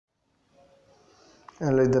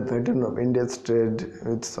Analyze the pattern of India's trade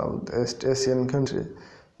with Southeast Asian countries.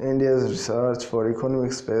 India's research for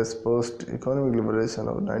economic space post-economic liberation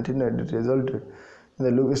of 1990 resulted in the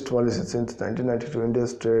lowest policy since 1992.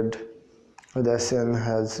 India's trade with ASEAN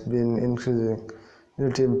has been increasing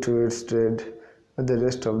relative to its trade with the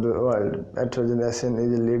rest of the world. At present, ASEAN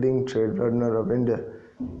is a leading trade partner of India,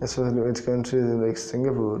 especially with countries like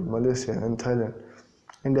Singapore, Malaysia, and Thailand.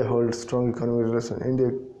 India holds strong economic relations.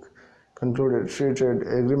 India concluded free trade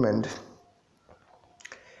agreement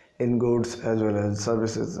in goods as well as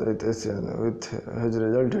services with ASEAN, which has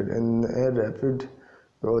resulted in a rapid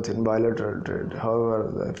growth in bilateral trade.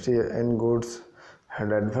 However, the FTA in goods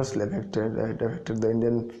had adversely affected the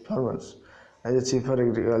Indian farmers, as a cheaper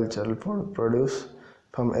agricultural produce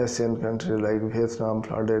from Asian countries like Vietnam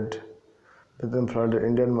flooded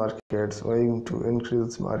Indian markets, owing to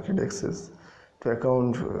increased market access to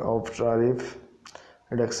account of tariff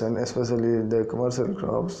reduction, especially the commercial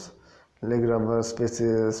crops like rubber,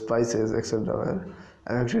 spices, etc. were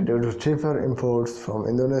affected due to cheaper imports from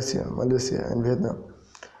Indonesia, Malaysia, and Vietnam.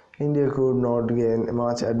 India could not gain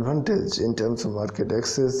much advantage in terms of market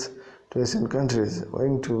access to Asian countries,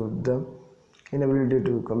 owing to the inability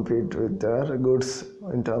to compete with their goods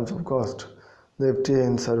in terms of cost. The FTA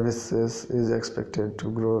in services is expected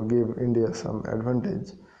to give India some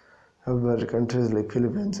advantage. However, countries like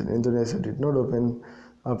Philippines and Indonesia did not open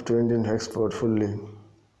up to Indian export fully.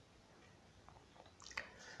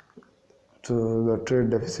 So the trade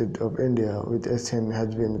deficit of India with ASEAN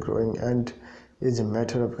has been growing and is a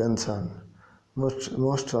matter of concern. Most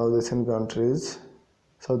Southeast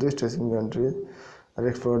Asian countries are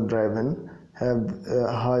export driven,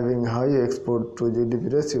 having high export to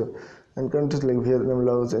GDP ratio, and countries like Vietnam,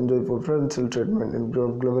 Laos enjoy preferential treatment in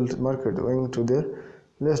global market owing to their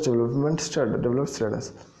less developed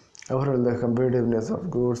status. Overall, the competitiveness of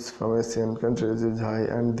goods from Asian countries is high,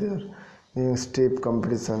 and there is steep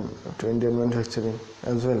competition to Indian manufacturing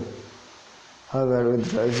as well. However,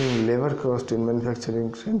 with rising labor cost in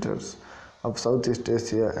manufacturing centers of Southeast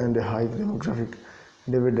Asia and a high demographic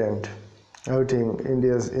dividend, I think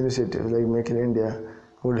India's initiatives like Make in India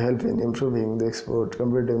would help in improving the export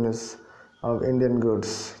competitiveness of Indian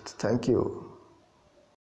goods. Thank you.